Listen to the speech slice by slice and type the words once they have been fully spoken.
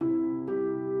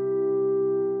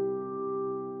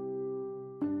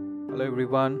Hello,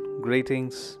 everyone.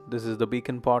 Greetings. This is the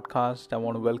Beacon Podcast. I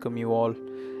want to welcome you all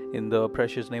in the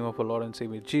precious name of our Lord and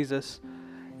Savior Jesus.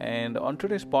 And on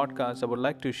today's podcast, I would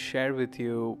like to share with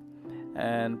you,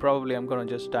 and probably I'm going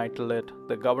to just title it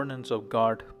The Governance of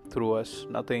God Through Us.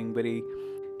 Nothing very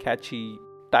catchy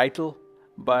title,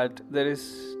 but there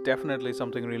is definitely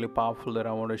something really powerful that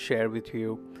I want to share with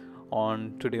you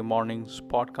on today morning's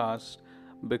podcast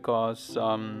because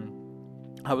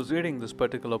I was reading this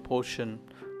particular portion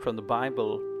from the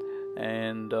Bible,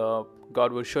 and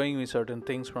God was showing me certain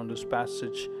things from this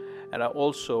passage, and I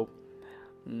also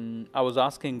I was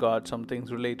asking God some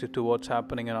things related to what's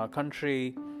happening in our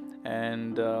country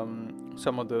and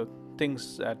some of the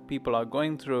things that people are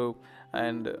going through,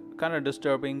 and kind of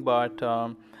disturbing, but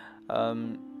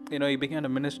He began to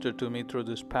minister to me through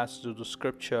this passage of the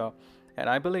scripture, and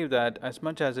I believe that as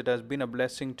much as it has been a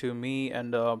blessing to me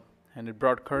and it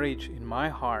brought courage in my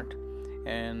heart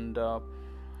and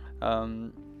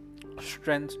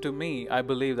strength to me, I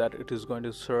believe that it is going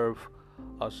to serve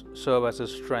as a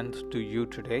strength to you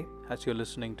today as you're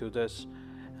listening to this.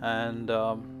 And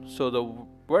so the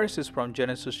verse is from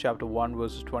Genesis chapter 1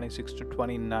 verses 26 to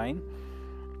 29.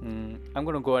 I'm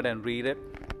going to go ahead and read it.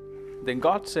 Then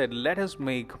God said, "Let us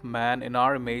make man in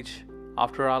our image,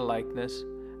 after our likeness,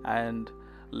 and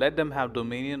let them have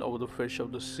dominion over the fish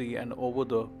of the sea, and over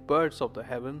the birds of the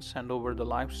heavens, and over the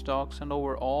livestock, and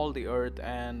over all the earth,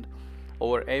 and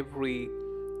over every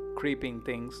creeping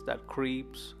things that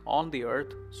creeps on the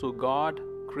earth." So God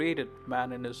created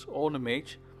man in his own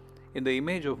image. In the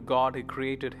image of God he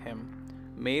created him.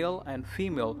 Male and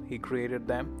female he created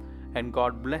them, and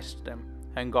God blessed them.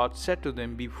 And God said to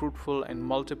them, "Be fruitful and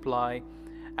multiply,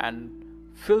 and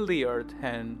fill the earth,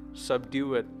 and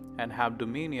subdue it, and have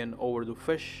dominion over the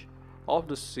fish of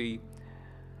the sea,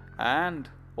 and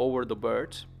over the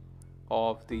birds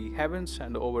of the heavens,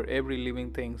 and over every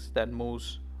living thing that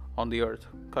moves on the earth."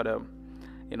 Got a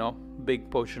big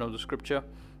portion of the scripture.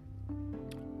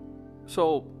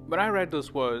 So when I read this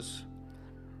verse,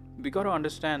 we got to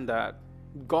understand that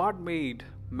God made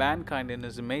mankind in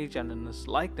his image and in his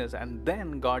likeness, and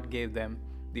then God gave them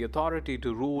the authority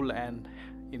to rule and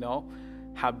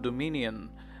have dominion.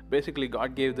 Basically,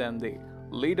 God gave them the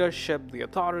leadership, the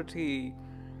authority,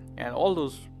 and all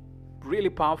those really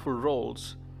powerful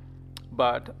roles.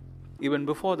 But even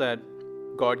before that,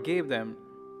 God gave them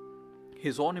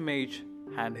his own image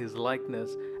and his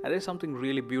likeness. And there's something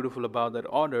really beautiful about that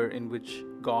order in which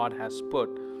God has put.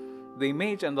 The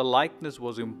image and the likeness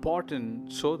was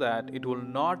important so that it will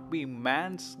not be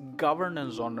man's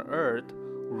governance on earth,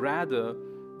 rather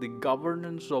the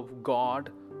governance of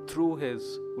God through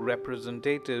his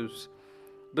representatives.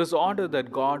 This order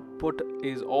that God put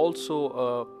is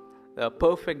also a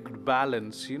perfect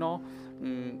balance.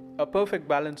 A perfect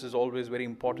balance is always very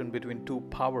important between two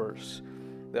powers.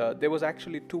 There was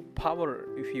actually two power.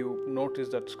 If you notice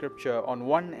that scripture, on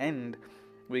one end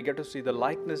we get to see the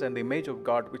likeness and the image of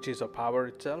God, which is a power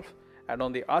itself, and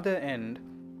on the other end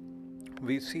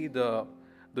we see the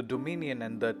dominion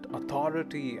and that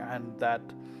authority and that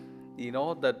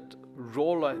that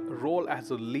role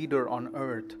as a leader on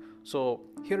earth. So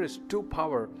here is two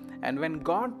power, and when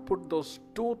God put those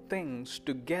two things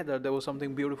together, there was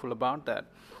something beautiful about that.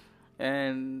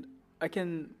 And I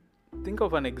can think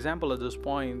of an example at this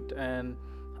point, and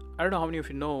I don't know how many of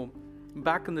you know,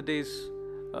 back in the days,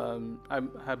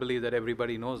 I believe that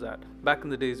everybody knows that back in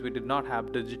the days we did not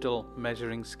have digital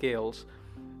measuring scales,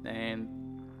 and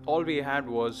all we had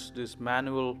was this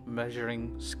manual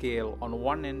measuring scale. On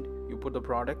one end you put the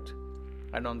product,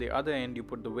 and on the other end you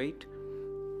put the weight.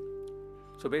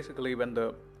 So basically, when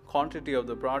the quantity of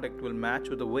the product will match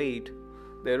with the weight,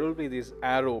 there will be this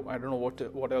arrow. I don't know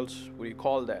what else we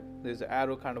call that. There's an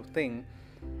arrow kind of thing.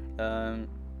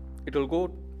 It will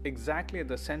go exactly at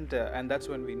the center, and that's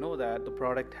when we know that the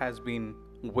product has been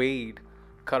weighed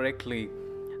correctly.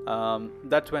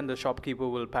 That's when the shopkeeper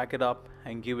will pack it up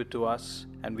and give it to us,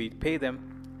 and we pay them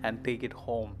and take it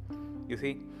home. You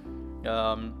see,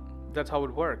 that's how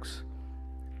it works.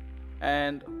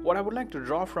 And what I would like to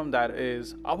draw from that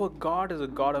is our God is a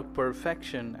God of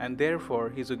perfection, and therefore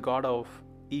he's a God of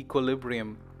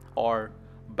equilibrium or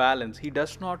balance. He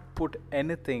does not put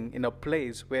anything in a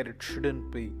place where it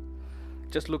shouldn't be.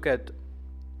 Just look at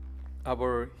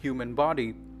our human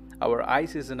body. Our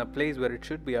eyes is in a place where it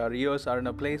should be, our ears are in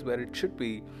a place where it should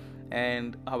be,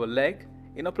 and our leg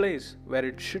in a place where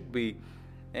it should be.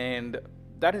 And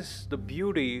that is the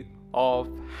beauty of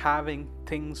having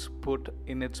things put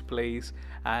in its place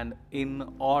and in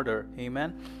order.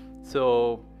 Amen.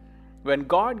 So when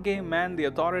God gave man the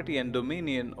authority and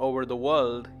dominion over the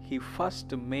world, he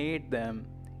first made them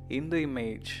in the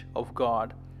image of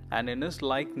God, and in his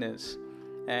likeness.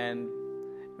 And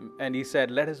he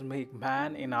said, let us make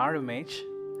man in our image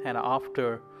and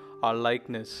after our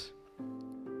likeness.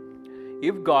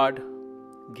 If God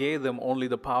gave them only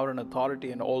the power and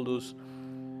authority and all those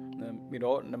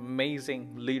an amazing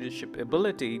leadership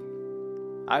ability,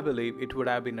 I believe it would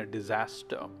have been a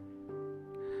disaster.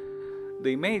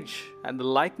 The image and the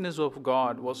likeness of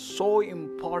God was so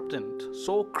important,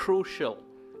 so crucial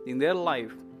in their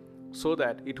life, so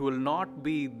that it will not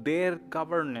be their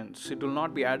governance, it will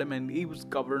not be Adam and Eve's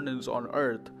governance on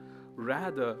earth,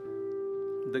 rather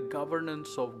the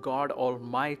governance of God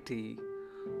Almighty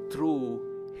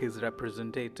through his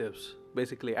representatives.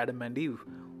 Basically, Adam and Eve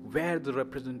were the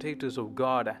representatives of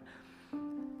God.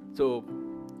 So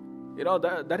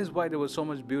that is why there was so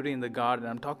much beauty in the garden.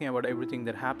 I'm talking about everything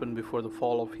that happened before the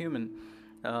fall of human.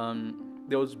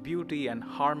 There was beauty and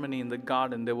harmony in the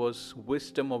garden. There was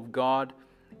wisdom of God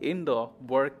in the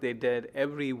work they did.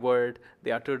 Every word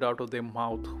they uttered out of their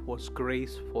mouth was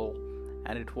graceful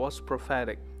and it was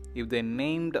prophetic. If they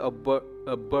named a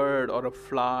bird or a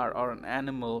flower or an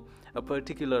animal, a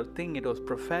particular thing, it was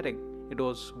prophetic. It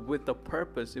was with a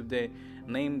purpose. If they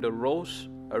named a rose,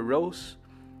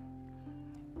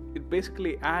 it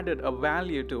basically added a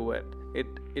value to it.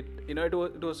 It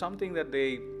was something that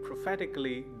they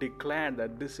prophetically declared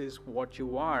that this is what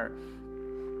you are.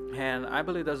 And I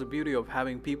believe that's the beauty of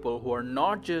having people who are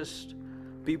not just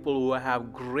people who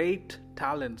have great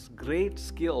talents, great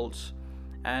skills,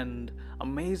 and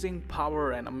amazing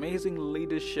power and amazing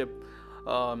leadership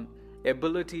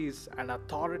abilities and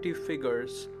authority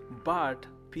figures, but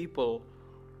people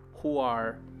who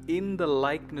are in the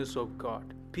likeness of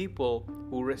God, people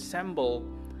who resemble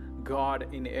God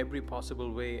in every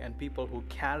possible way, and people who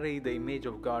carry the image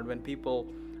of God. When people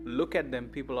look at them,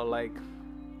 people are like,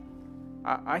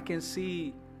 I can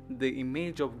see the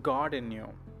image of God in you.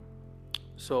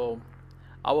 So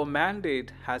our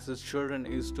mandate as his children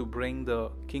is to bring the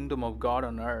kingdom of God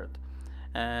on earth,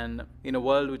 and in a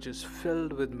world which is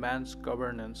filled with man's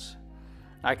governance.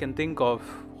 I can think of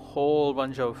a whole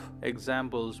bunch of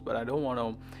examples, but I don't want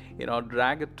to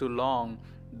drag it too long.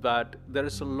 But there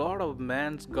is a lot of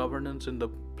man's governance in the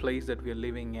place that we are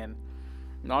living in,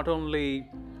 not only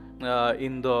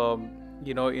in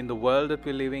the world that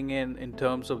we're living in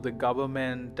terms of the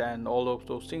government and all of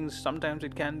those things. Sometimes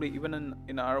it can be even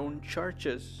in our own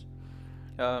churches.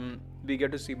 We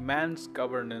get to see man's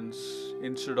governance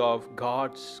instead of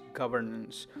God's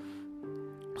governance.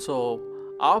 So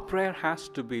our prayer has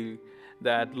to be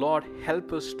that, Lord,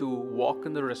 help us to walk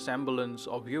in the resemblance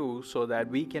of you, so that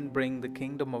we can bring the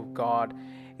kingdom of God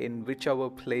in whichever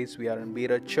place we are in, be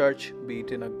it a church, be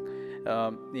it in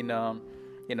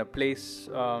a place,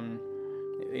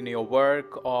 in your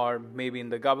work, or maybe in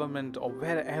the government, or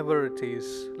wherever it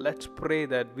is. Let's pray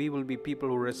that we will be people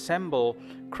who resemble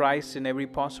Christ in every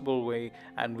possible way,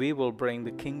 and we will bring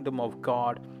the kingdom of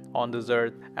God on this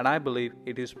earth. And I believe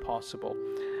it is possible.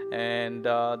 And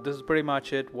this is pretty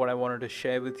much it, what I wanted to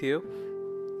share with you.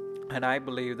 And I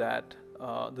believe that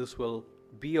this will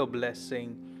be a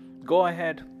blessing. Go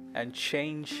ahead and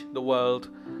change the world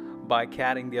by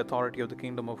carrying the authority of the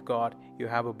kingdom of God. You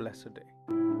have a blessed day.